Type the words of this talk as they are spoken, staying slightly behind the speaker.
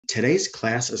Today's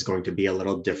class is going to be a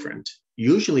little different.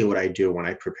 Usually, what I do when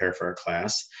I prepare for a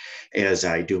class is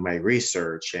I do my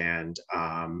research and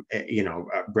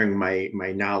bring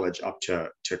my knowledge up to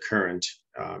current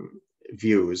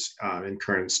views and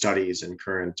current studies and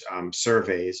current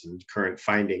surveys and current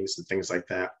findings and things like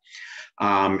that.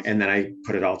 And then I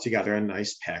put it all together in a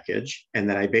nice package, and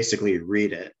then I basically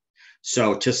read it.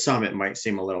 So to some, it might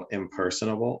seem a little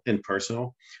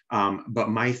impersonal. But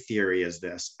my theory is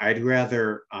this: I'd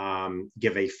rather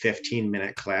give a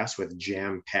 15-minute class with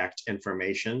jam-packed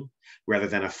information rather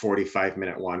than a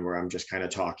 45-minute one where I'm just kind of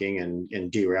talking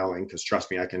and derailing, because trust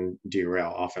me, I can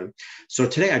derail often. So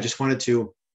today I just wanted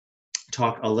to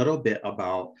talk a little bit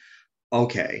about,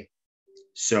 okay,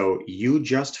 so you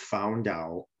just found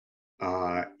out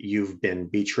you've been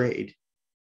betrayed.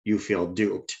 You feel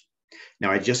duped.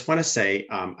 Now, I just want to say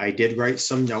I did write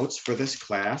some notes for this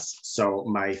class, so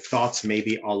my thoughts may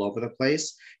be all over the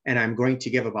place, and I'm going to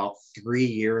give about 3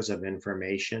 years of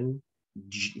information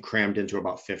crammed into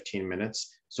about 15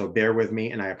 minutes. So bear with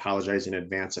me, and I apologize in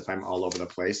advance if I'm all over the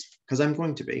place, because I'm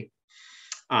going to be.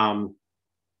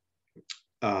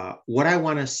 What I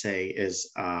want to say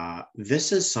is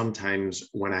this is sometimes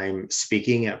when I'm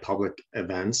speaking at public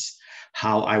events,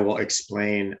 how I will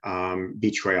explain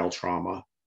betrayal trauma.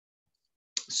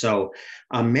 So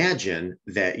imagine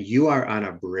that you are on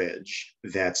a bridge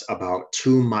that's about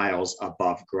 2 miles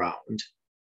above ground.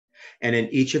 And in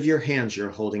each of your hands, you're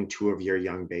holding 2 of your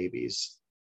young babies.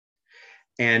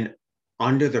 And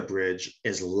under the bridge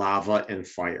is lava and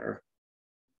fire.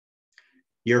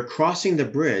 You're crossing the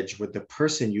bridge with the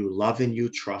person you love and you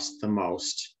trust the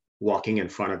most walking in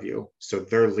front of you. So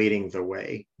they're leading the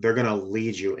way. They're going to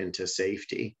lead you into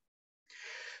safety.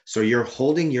 So you're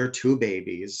holding your 2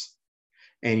 babies,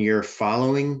 and you're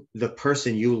following the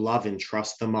person you love and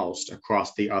trust the most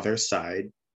across the other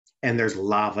side, and there's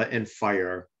lava and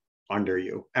fire under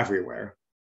you everywhere.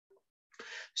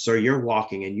 So you're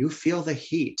walking and you feel the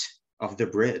heat of the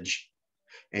bridge,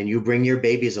 and you bring your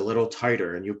babies a little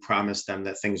tighter, and you promise them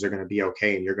that things are going to be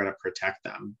okay and you're going to protect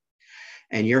them.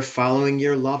 And you're following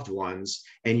your loved ones,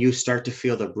 and you start to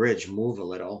feel the bridge move a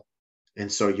little.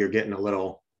 And so you're getting a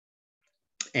little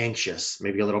anxious,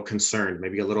 maybe a little concerned,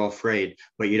 maybe a little afraid,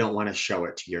 but you don't want to show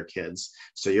it to your kids.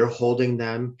 So you're holding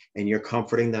them and you're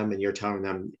comforting them and you're telling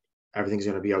them everything's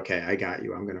going to be okay. I got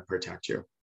you. I'm going to protect you.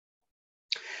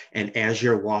 And as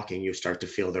you're walking, you start to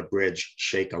feel the bridge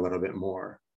shake a little bit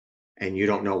more, and you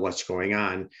don't know what's going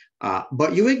on,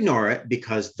 but you ignore it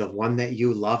because the one that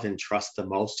you love and trust the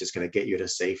most is going to get you to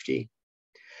safety.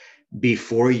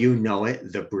 Before you know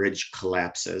it, the bridge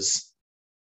collapses.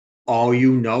 All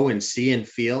you know and see and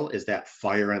feel is that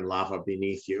fire and lava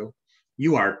beneath you.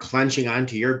 You are clenching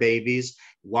onto your babies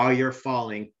while you're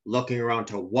falling, looking around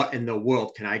to what in the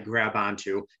world can I grab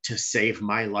onto to save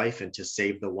my life and to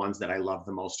save the ones that I love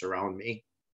the most around me.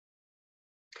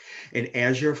 And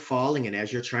as you're falling and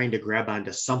as you're trying to grab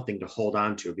onto something to hold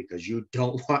on to, because you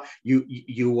don't want,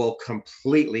 you will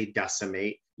completely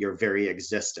decimate your very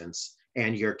existence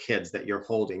and your kids that you're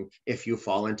holding if you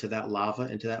fall into that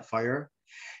lava, into that fire.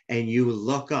 And you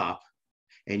look up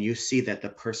and you see that the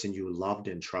person you loved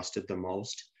and trusted the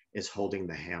most is holding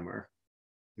the hammer.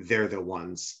 They're the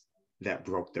ones that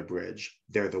broke the bridge.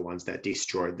 They're the ones that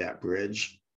destroyed that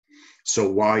bridge. So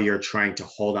while you're trying to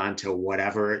hold on to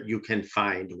whatever you can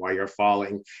find while you're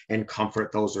falling and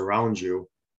comfort those around you,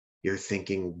 you're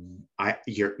thinking,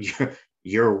 you're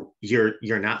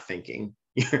not thinking.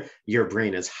 Your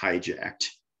brain is hijacked.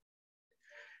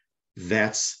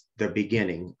 That's the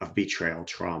beginning of betrayal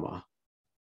trauma.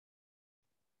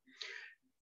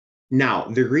 Now,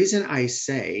 the reason I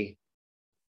say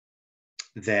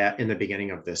that in the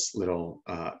beginning of this little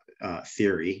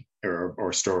theory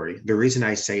or story, the reason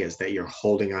I say is that you're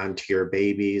holding on to your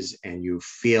babies and you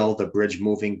feel the bridge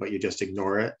moving, but you just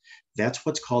ignore it. That's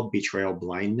what's called betrayal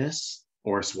blindness,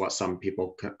 or what some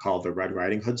people call the Red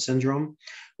Riding Hood syndrome.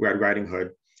 Red Riding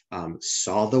Hood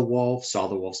saw the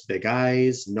wolf's big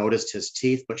eyes, noticed his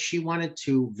teeth, but she wanted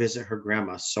to visit her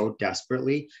grandma so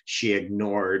desperately, she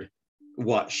ignored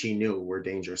what she knew were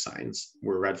danger signs,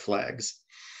 were red flags.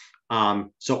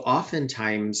 So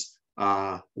oftentimes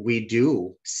we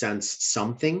do sense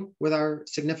something with our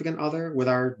significant other, with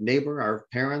our neighbor, our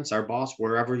parents, our boss,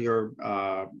 wherever your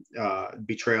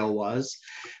betrayal was,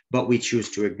 but we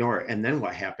choose to ignore it. And then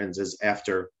what happens is,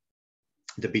 after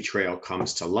the betrayal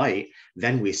comes to light,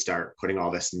 then we start putting all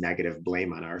this negative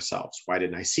blame on ourselves. Why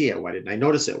didn't I see it? Why didn't I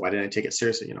notice it? Why didn't I take it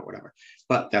seriously? Whatever.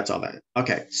 But that's all that.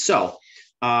 Okay. So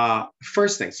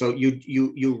first thing, so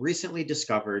you recently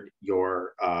discovered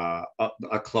your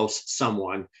a close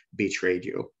someone betrayed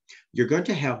you. you're going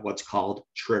to have what's called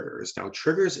triggers. Now,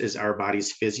 triggers is our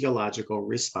body's physiological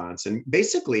response. And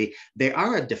basically, they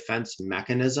are a defense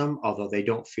mechanism, although they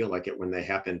don't feel like it when they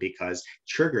happen, because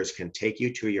triggers can take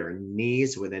you to your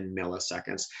knees within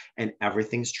milliseconds, and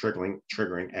everything's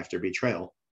triggering after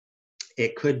betrayal.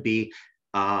 It could be,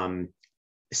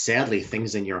 sadly,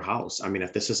 things in your house. I mean,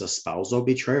 if this is a spousal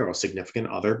betrayal or a significant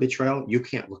other betrayal, you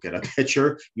can't look at a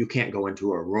picture, you can't go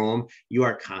into a room, you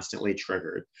are constantly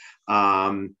triggered.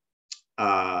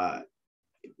 Uh,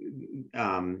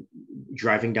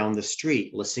 Driving down the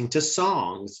street, listening to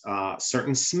songs,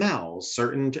 certain smells,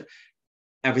 certain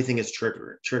everything is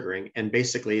triggering, and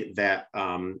basically that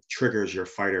triggers your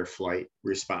fight or flight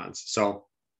response. So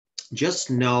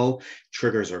just know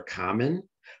triggers are common.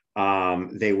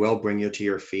 They will bring you to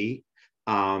your feet.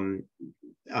 Um,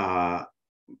 uh,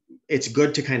 it's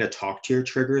good to kind of talk to your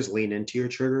triggers, lean into your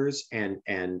triggers, and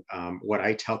what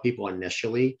I tell people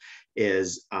initially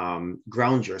is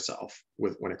ground yourself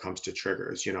with when it comes to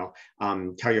triggers. Tell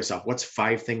yourself, what's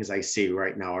 5 things I see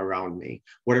right now around me?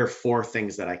 What are 4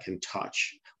 things that I can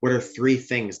touch? What are 3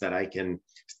 things that I can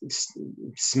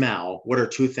smell? What are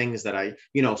 2 things that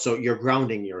so you're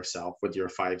grounding yourself with your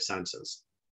 5 senses.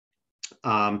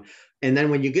 And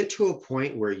then when you get to a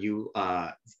point where you,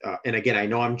 and again, I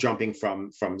know I'm jumping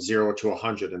from 0 to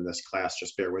 100 in this class,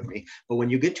 just bear with me. But when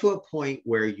you get to a point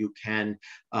where you can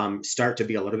start to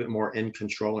be a little bit more in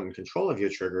control of your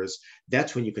triggers,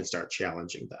 that's when you can start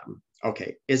challenging them.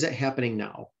 Okay, is it happening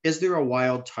now? Is there a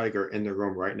wild tiger in the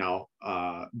room right now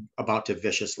about to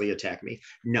viciously attack me?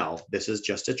 No, this is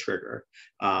just a trigger.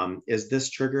 Is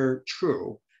this trigger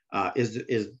true?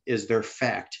 Is there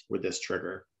fact with this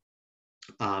trigger?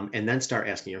 And then start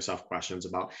asking yourself questions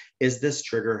about, is this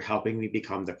trigger helping me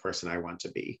become the person I want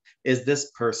to be? Is this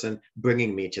person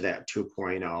bringing me to that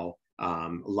 2.0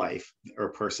 life or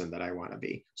person that I want to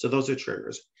be? So those are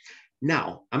triggers.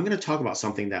 Now, I'm going to talk about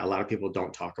something that a lot of people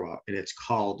don't talk about, and it's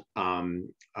called,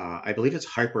 I believe it's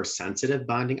hypersensitive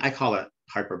bonding. I call it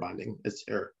hyperbonding.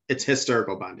 It's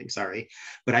hysterical bonding, sorry,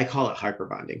 but I call it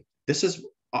hyperbonding. This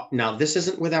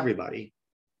isn't with everybody.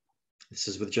 This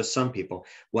is with just some people.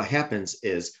 What happens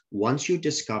is once you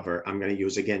discover, I'm going to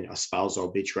use again a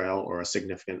spousal betrayal or a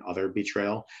significant other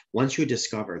betrayal. Once you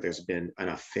discover there's been an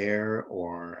affair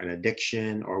or an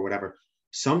addiction or whatever,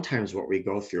 sometimes what we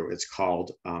go through is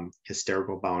called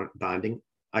hysterical bonding.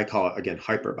 I call it, again,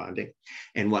 hyper bonding.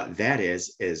 And what that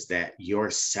is that your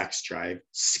sex drive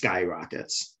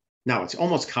skyrockets. Now, it's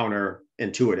almost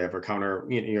counterintuitive or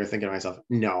you're thinking to myself,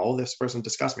 no, this person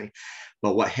disgusts me.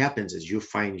 But what happens is you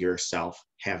find yourself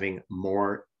having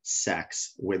more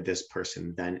sex with this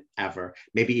person than ever,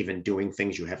 maybe even doing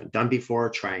things you haven't done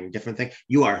before, trying different things.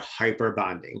 You are hyper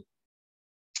bonding.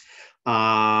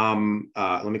 Let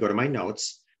me go to my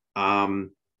notes.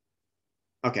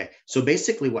 Okay, so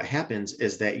basically what happens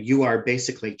is that you are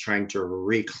basically trying to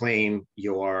reclaim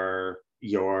your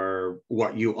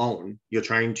what you own. You're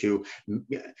trying to,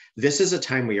 this is a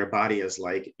time where your body is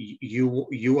like,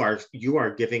 you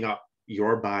are giving up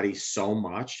your body so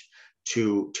much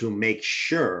to make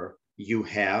sure you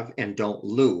have and don't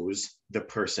lose the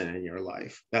person in your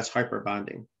life. That's hyper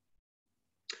bonding.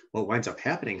 What winds up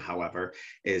happening, however,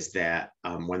 is that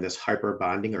when this hyper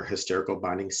bonding or hysterical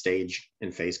bonding stage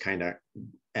and phase kind of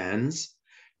ends,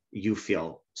 you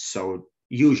feel so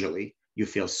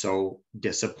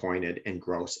disappointed and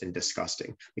gross and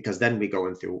disgusting, because then we go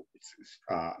into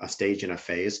a stage and a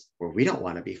phase where we don't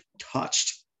want to be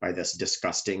touched by this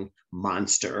disgusting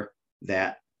monster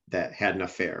that had an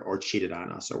affair or cheated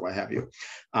on us or what have you.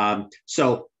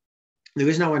 So the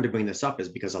reason I wanted to bring this up is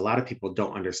because a lot of people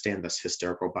don't understand this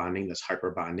hysterical bonding, this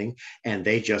hyper bonding, and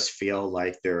they just feel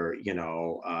like they're,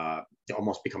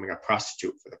 almost becoming a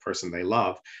prostitute for the person they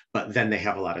love. But then they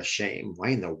have a lot of shame.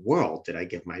 Why in the world did I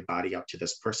give my body up to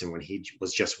this person when he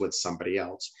was just with somebody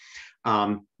else?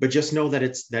 But just know that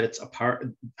it's a part.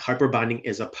 Hyper bonding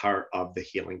is a part of the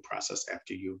healing process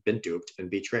after you've been duped and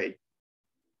betrayed.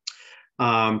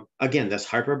 Again, this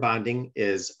hyper bonding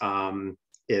is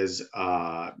it's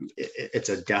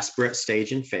a desperate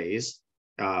stage and phase.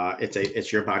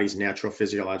 It's your body's natural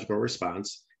physiological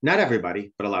response. Not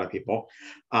everybody, but a lot of people,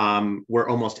 where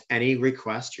almost any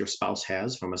request your spouse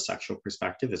has from a sexual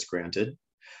perspective is granted.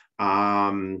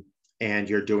 And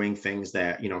you're doing things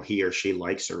that, he or she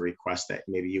likes or requests that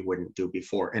maybe you wouldn't do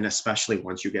before. And especially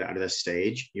once you get out of this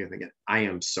stage, you're thinking, I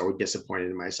am so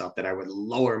disappointed in myself that I would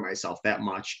lower myself that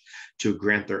much to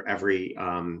grant their every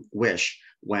wish,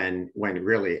 when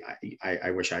really I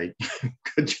wish I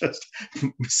could just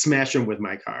smash them with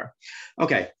my car.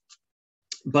 Okay.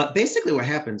 But basically what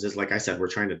happens is, like I said, we're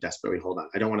trying to desperately hold on.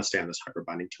 I don't want to stay on this hyper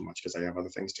bonding too much because I have other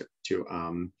things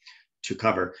to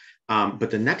cover. But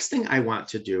the next thing I want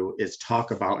to do is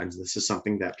talk about, and this is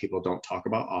something that people don't talk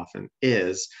about often,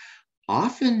 is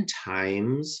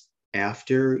oftentimes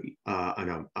after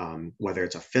whether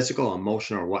it's a physical,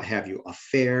 emotional, or what have you,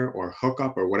 affair or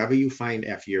hookup or whatever you find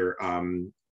after your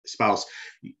spouse,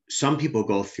 some people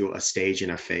go through a stage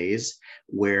and a phase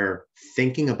where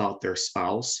thinking about their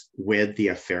spouse with the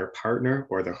affair partner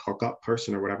or the hookup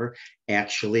person or whatever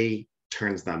actually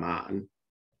turns them on.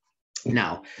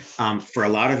 Now, for a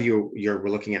lot of you, you're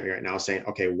looking at me right now saying,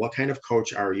 okay, what kind of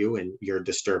coach are you? And you're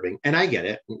disturbing. And I get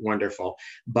it. Wonderful.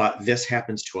 But this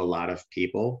happens to a lot of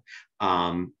people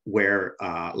where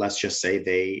let's just say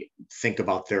they think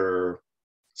about their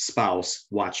spouse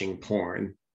watching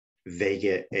porn. They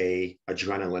get a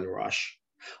adrenaline rush.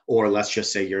 Or let's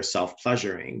just say you're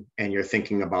self-pleasuring and you're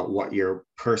thinking about what your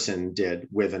person did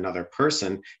with another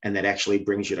person, and that actually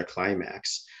brings you to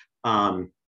climax.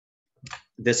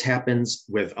 This happens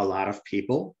with a lot of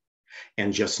people,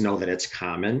 and just know that it's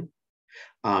common.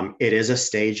 It is a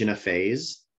stage and a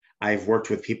phase. I've worked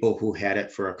with people who had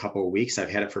it for a couple of weeks.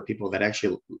 I've had it for people that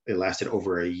actually it lasted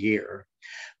over a year.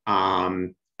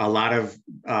 A lot of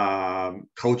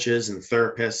coaches and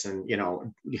therapists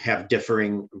and have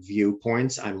differing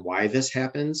viewpoints on why this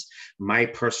happens. My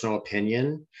personal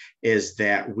opinion is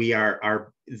that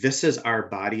this is our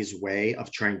body's way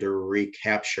of trying to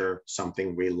recapture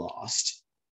something we lost.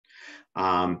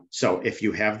 So if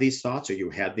you have these thoughts or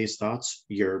you had these thoughts,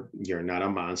 you're not a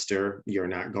monster. You're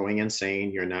not going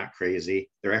insane. You're not crazy.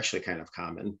 They're actually kind of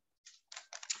common.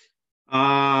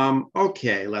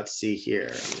 Okay, let's see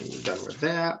here. I'm done with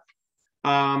that.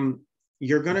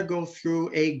 You're going to go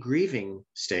through a grieving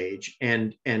stage.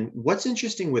 And what's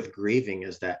interesting with grieving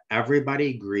is that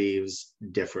everybody grieves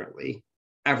differently.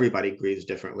 Everybody grieves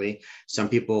differently. Some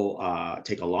people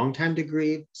take a long time to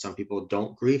grieve. Some people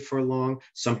don't grieve for long.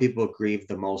 Some people grieve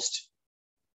the most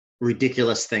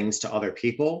ridiculous things to other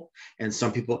people. And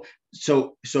some people,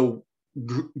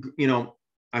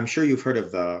 I'm sure you've heard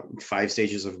of the 5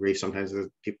 stages of grief. Sometimes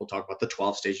people talk about the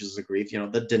 12 stages of grief,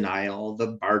 the denial,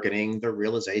 the bargaining, the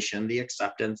realization, the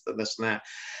acceptance, the this and that.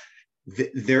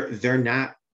 They're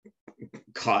not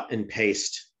cut and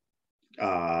paste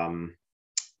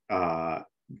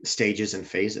stages and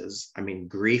phases. I mean,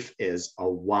 grief is a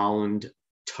wound,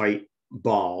 tight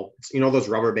ball. Those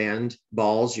rubber band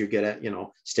balls you get at,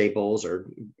 Staples or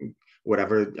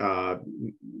whatever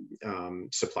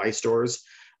supply stores.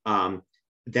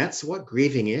 That's what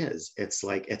grieving is. It's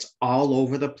like, it's all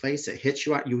over the place. It hits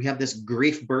you out. You have this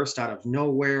grief burst out of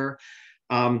nowhere.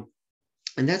 And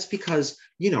that's because,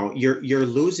 you're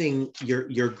losing,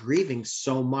 you're grieving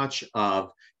so much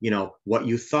of, what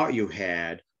you thought you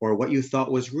had or what you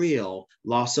thought was real,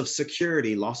 loss of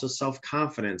security, loss of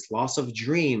self-confidence, loss of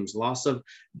dreams, loss of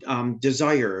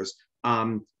desires.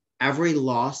 Every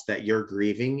loss that you're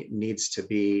grieving needs to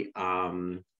be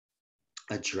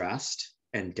addressed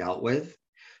and dealt with.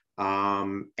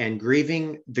 And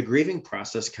the grieving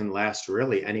process can last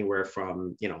really anywhere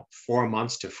from, 4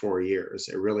 months to 4 years.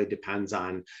 It really depends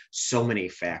on so many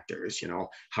factors,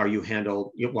 how you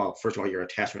handle, well, first of all, your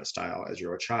attachment style as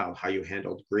you're a child, how you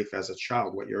handled grief as a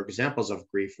child, what your examples of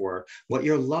grief were, what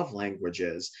your love language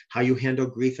is, how you handle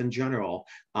grief in general,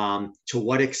 to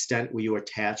what extent were you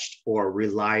attached or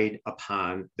relied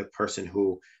upon the person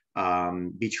who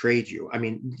betrayed you. I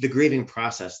mean, the grieving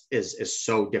process is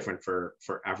so different for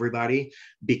everybody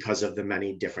because of the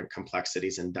many different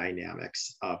complexities and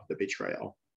dynamics of the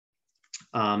betrayal.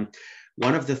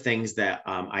 One of the things that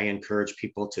I encourage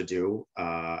people to do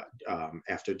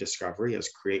after discovery is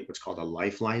create what's called a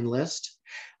lifeline list.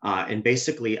 And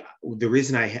basically, the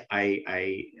reason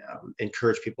I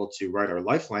encourage people to write our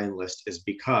lifeline list is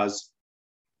because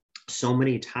so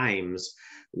many times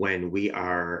when we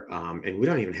are, and we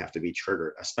don't even have to be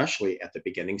triggered, especially at the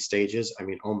beginning stages. I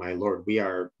mean, oh my Lord, we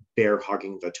are bear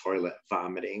hugging the toilet,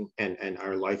 vomiting, and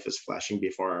our life is flashing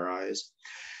before our eyes.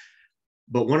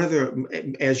 But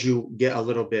as you get a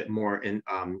little bit more in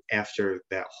after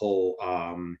that whole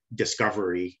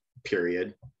discovery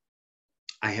period,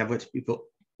 I have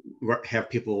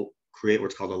people create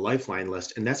what's called a lifeline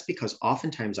list. And that's because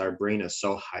oftentimes our brain is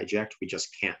so hijacked, we just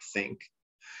can't think.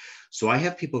 So I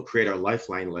have people create a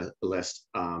lifeline list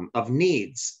of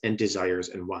needs and desires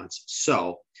and wants.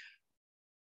 So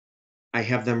I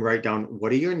have them write down,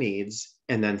 what are your needs?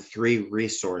 And then 3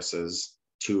 resources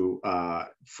to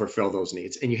fulfill those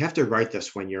needs. And you have to write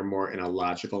this when you're more in a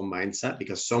logical mindset,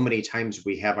 because so many times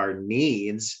we have our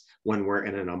needs when we're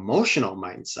in an emotional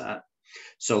mindset.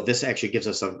 So this actually gives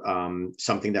us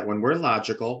something that when we're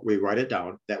logical, we write it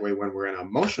down. That way, when we're in an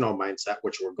emotional mindset,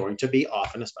 which we're going to be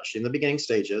often, especially in the beginning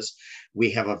stages,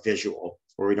 we have a visual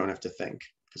where we don't have to think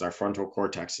because our frontal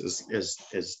cortex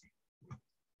is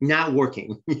not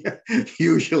working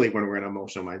usually when we're in an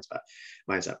emotional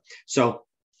mindset. So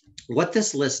what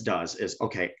this list does is,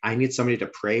 okay, I need somebody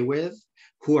to pray with.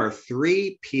 Who are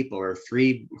 3 people or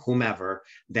 3 whomever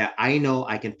that I know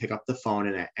I can pick up the phone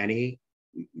and at any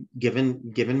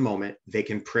given moment they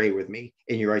can pray with me,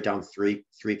 and you write down three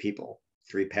people,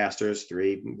 3 pastors,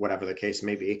 3 whatever the case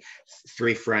may be,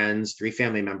 3 friends, 3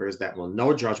 family members that will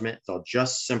no judgment, they'll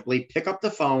just simply pick up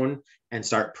the phone and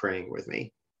start praying with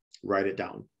me. Write it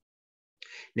down.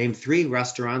 Name 3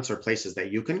 restaurants or places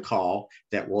that you can call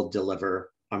that will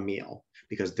deliver a meal,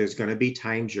 because there's going to be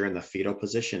times you're in the fetal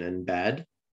position in bed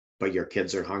but your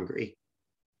kids are hungry.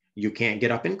 You can't get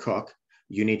up and cook.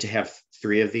 You need to have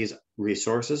 3 of these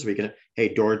resources. We can,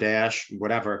 hey, DoorDash,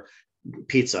 whatever,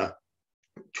 pizza.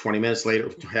 20 minutes later,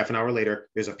 half an hour later,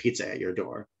 there's a pizza at your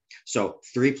door. So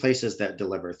 3 places that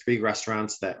deliver, 3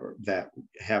 restaurants that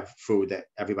have food that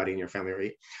everybody in your family will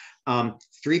eat.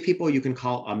 3 people you can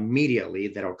call immediately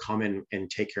that'll come in and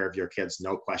take care of your kids,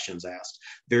 no questions asked.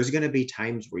 There's going to be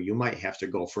times where you might have to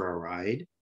go for a ride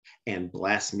and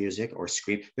blast music or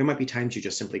scream. There might be times you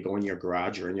just simply go in your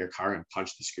garage or in your car and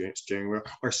punch the steering wheel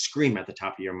or scream at the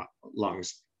top of your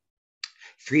lungs.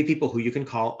 3 people who you can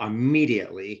call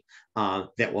immediately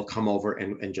that will come over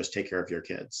and just take care of your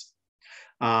kids.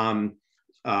 3,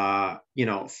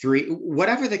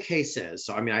 whatever the case is.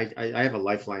 So, I mean, I have a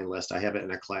lifeline list. I have it in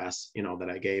a class, that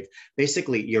I gave.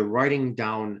 Basically, you're writing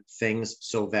down things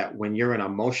so that when you're in an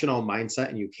emotional mindset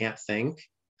and you can't think,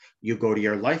 you go to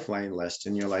your lifeline list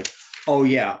and you're like, oh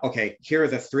yeah, okay, here are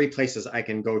the 3 places I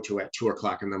can go to at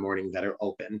 2:00 in the morning that are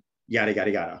open. Yada,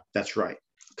 yada, yada. That's right.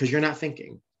 Because you're not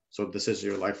thinking. So this is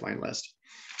your lifeline list.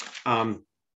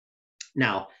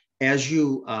 Now, as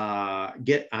you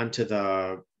get onto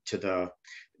the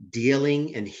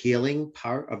dealing and healing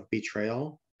part of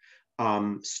betrayal,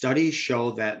 studies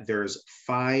show that there's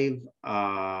 5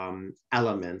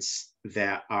 elements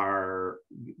that are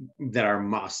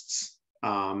musts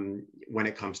when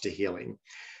it comes to healing.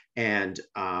 And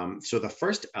so the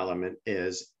first element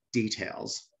is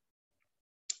details.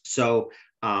 So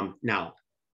now,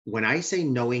 when I say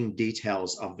knowing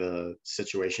details of the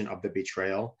situation of the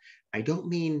betrayal, I don't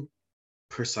mean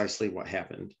precisely what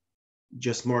happened,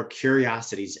 just more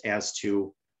curiosities as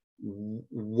to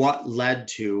what led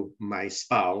to my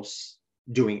spouse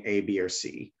doing A, B, or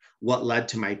C. What led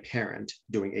to my parent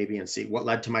doing A, B, and C? What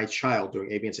led to my child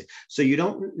doing A, B, and C? So you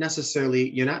don't necessarily,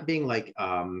 you're not being like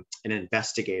an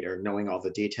investigator knowing all the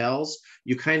details.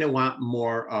 You kind of want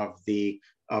more of the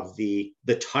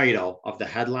title of the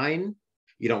headline.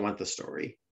 You don't want the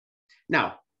story.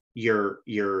 Now, you're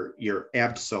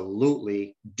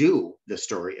absolutely do the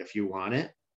story if you want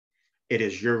it. It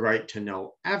is your right to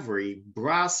know every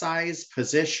bra size,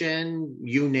 position,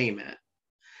 you name it.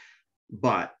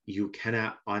 But you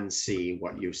cannot unsee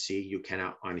what you see. You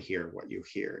cannot unhear what you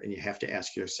hear. And you have to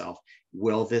ask yourself,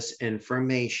 will this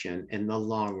information in the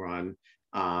long run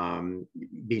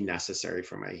be necessary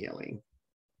for my healing?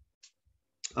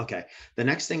 Okay, the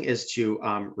next thing is to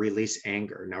release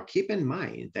anger. Now, keep in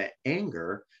mind that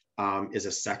anger is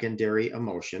a secondary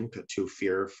emotion to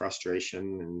fear,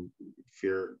 frustration, and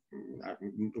fear,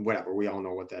 whatever. We all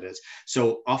know what that is.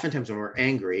 So oftentimes when we're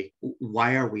angry,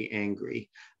 why are we angry?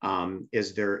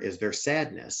 Is there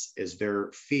sadness? Is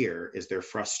there fear? Is there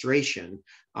frustration,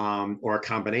 or a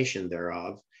combination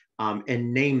thereof?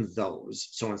 And name those.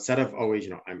 So instead of always,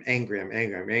 I'm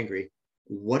angry.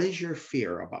 What is your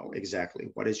fear about exactly?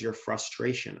 What is your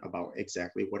frustration about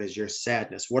exactly? What is your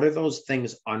sadness? What are those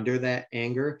things under that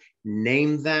anger?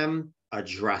 Name them,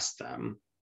 address them.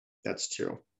 That's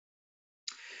 2.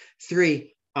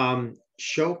 3,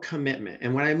 show commitment.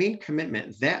 And when I mean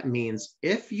commitment, that means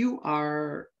if you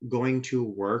are going to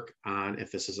work on,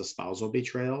 if this is a spousal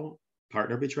betrayal,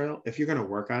 partner betrayal, if you're going to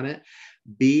work on it,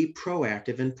 be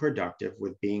proactive and productive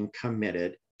with being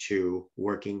committed to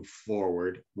working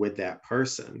forward with that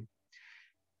person.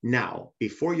 Now,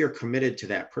 before you're committed to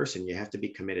that person, you have to be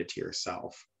committed to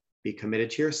yourself. Be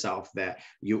committed to yourself that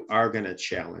you are going to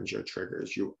challenge your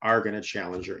triggers. You are going to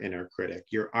challenge your inner critic.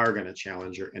 You are going to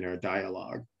challenge your inner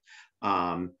dialogue.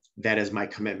 That is my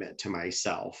commitment to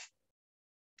myself.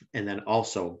 And then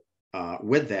also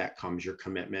with that comes your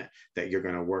commitment that you're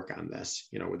going to work on this,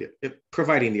 with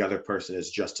providing the other person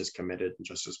is just as committed and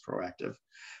just as proactive.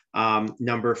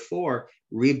 Number 4,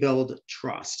 rebuild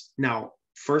trust. Now,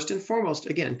 first and foremost,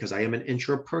 again, because I am an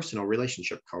intrapersonal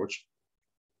relationship coach,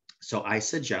 So I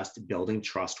suggest building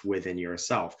trust within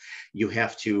yourself. You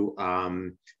have to,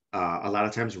 a lot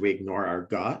of times we ignore our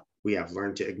gut. We have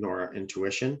learned to ignore our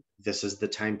intuition. This is the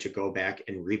time to go back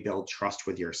and rebuild trust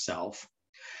with yourself.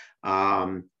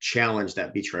 Challenge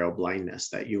that betrayal blindness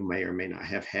that you may or may not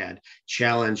have had.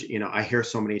 Challenge, I hear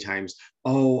so many times,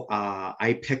 oh,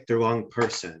 I picked the wrong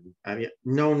person. I mean,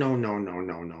 no, no, no, no,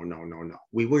 no, no, no, no, no.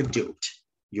 We were duped.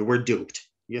 You were duped.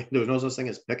 Yeah, there's no such thing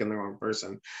as picking the wrong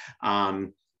person.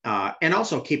 And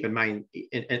also keep in mind,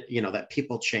 that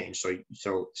people change.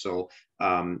 You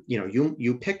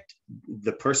picked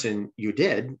the person you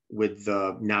did with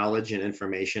the knowledge and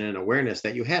information and awareness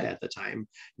that you had at the time.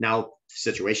 Now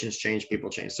situations change, people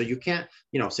change. So you can't,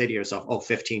 say to yourself, oh,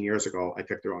 15 years ago, I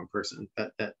picked the wrong person.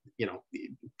 That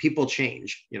people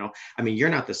change, I mean, you're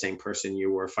not the same person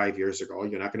you were 5 years ago.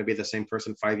 You're not going to be the same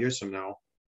person 5 years from now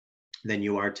than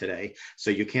you are today. So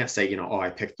you can't say, oh,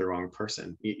 I picked the wrong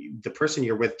person. The person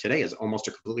you're with today is almost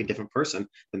a completely different person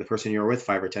than the person you were with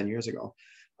 5 or 10 years ago.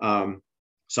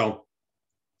 So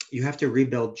you have to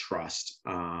rebuild trust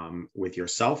with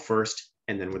yourself first,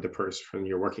 and then with the person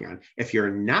you're working on. If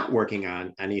you're not working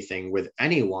on anything with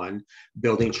anyone,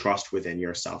 building trust within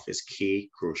yourself is a key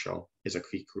crucial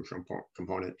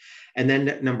component. And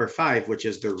then number 5, which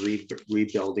is the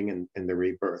rebuilding and the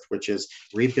rebirth, which is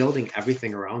rebuilding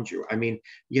everything around you. I mean,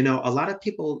 a lot of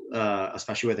people,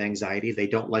 especially with anxiety, they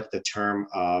don't like the term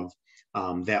of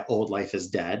that old life is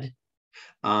dead.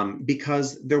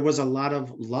 Because there was a lot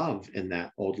of love in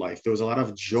that old life. There was a lot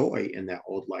of joy in that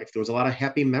old life. There was a lot of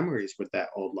happy memories with that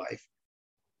old life.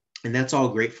 And that's all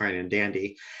great, fine, and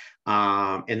dandy.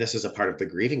 And this is a part of the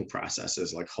grieving process,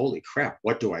 is like, holy crap,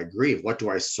 what do I grieve? What do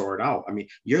I sort out? I mean,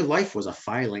 your life was a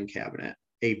filing cabinet,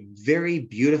 a very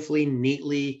beautifully,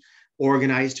 neatly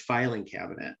organized filing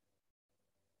cabinet.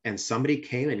 And somebody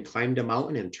came and climbed a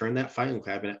mountain and turned that filing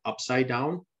cabinet upside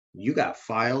down. You got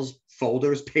files,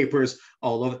 folders, papers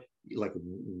all over. Like,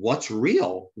 what's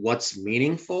real? What's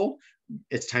meaningful?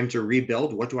 It's time to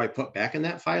rebuild. What do I put back in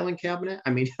that filing cabinet? I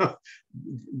mean,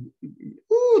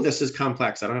 ooh, this is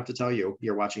complex. I don't have to tell you.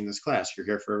 You're watching this class. You're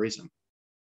here for a reason.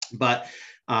 But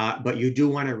you do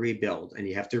want to rebuild, and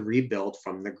you have to rebuild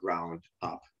from the ground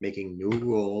up, making new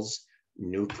rules,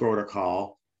 new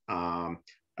protocol.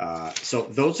 So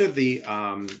those are the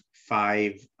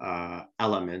 5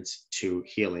 elements to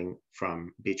healing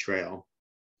from betrayal.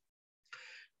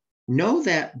 Know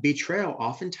that betrayal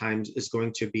oftentimes is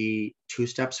going to be 2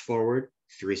 steps forward,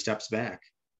 3 steps back.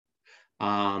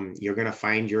 You're going to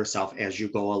find yourself as you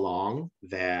go along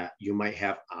that you might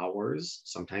have hours,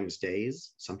 sometimes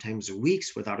days, sometimes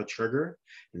weeks without a trigger.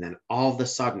 And then all of a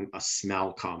sudden, a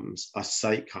smell comes, a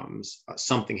sight comes,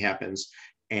 something happens,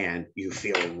 and you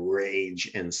feel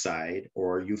rage inside,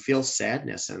 or you feel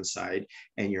sadness inside,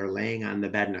 and you're laying on the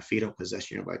bed in a fetal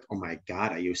position. You're like, oh my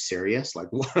God, are you serious? Like,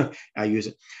 what?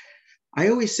 I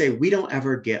always say, we don't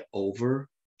ever get over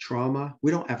trauma.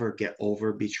 We don't ever get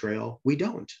over betrayal. We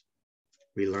don't.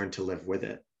 We learn to live with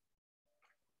it.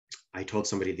 I told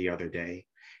somebody the other day,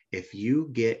 if you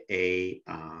get a,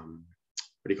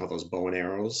 what do you call those, bow and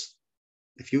arrows?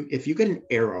 If you get an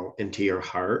arrow into your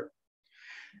heart,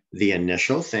 the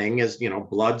initial thing is,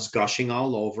 blood's gushing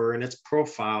all over, and it's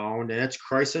profound, and it's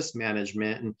crisis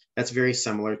management. And that's very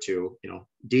similar to,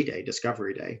 D-Day,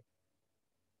 Discovery Day.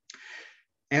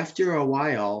 After a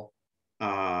while,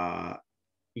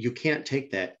 you can't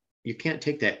take that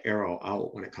arrow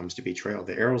out when it comes to betrayal.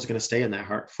 The arrow is going to stay in that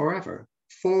heart forever.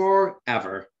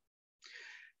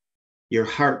 Your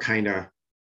heart kind of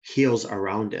heals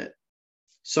around it.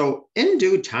 So in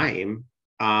due time,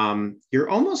 you're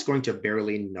almost going to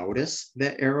barely notice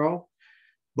that arrow,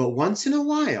 but once in a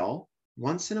while,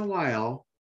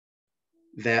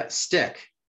 that stick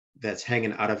that's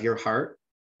hanging out of your heart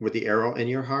with the arrow in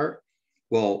your heart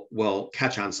will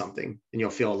catch on something, and you'll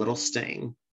feel a little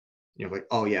sting. You're like,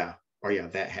 oh yeah,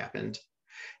 that happened.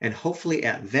 And hopefully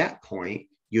at that point,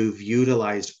 you've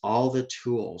utilized all the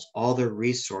tools, all the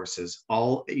resources,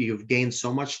 you've gained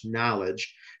so much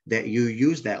knowledge that you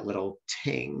use that little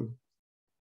ting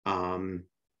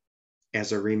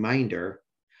as a reminder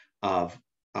of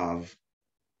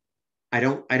I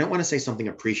don't want to say something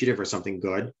appreciative or something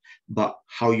good, but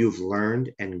how you've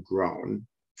learned and grown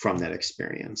from that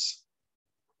experience.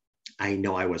 I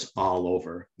know I was all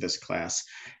over this class,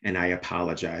 and I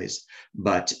apologize,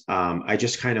 but I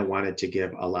just kind of wanted to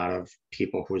give a lot of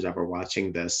people who's ever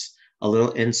watching this a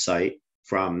little insight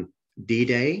from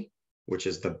D-Day, which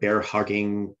is the bear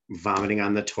hugging, vomiting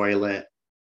on the toilet.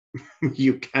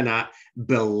 You cannot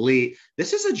believe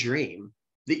this is a dream.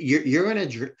 You're in a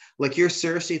dream, like you're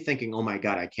seriously thinking, oh my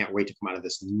God, I can't wait to come out of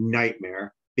this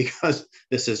nightmare, because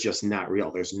this is just not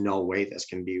real. There's no way this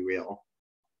can be real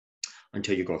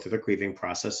until you go through the grieving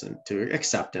process and to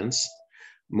acceptance,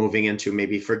 moving into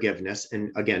maybe forgiveness.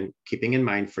 And again, keeping in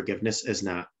mind, forgiveness is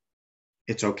not,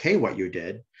 it's okay what you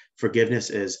did. Forgiveness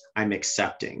is, I'm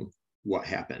accepting what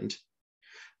happened.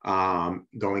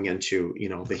 Going into,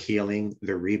 the healing,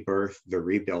 the rebirth, the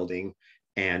rebuilding,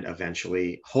 and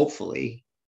eventually, hopefully,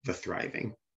 the thriving.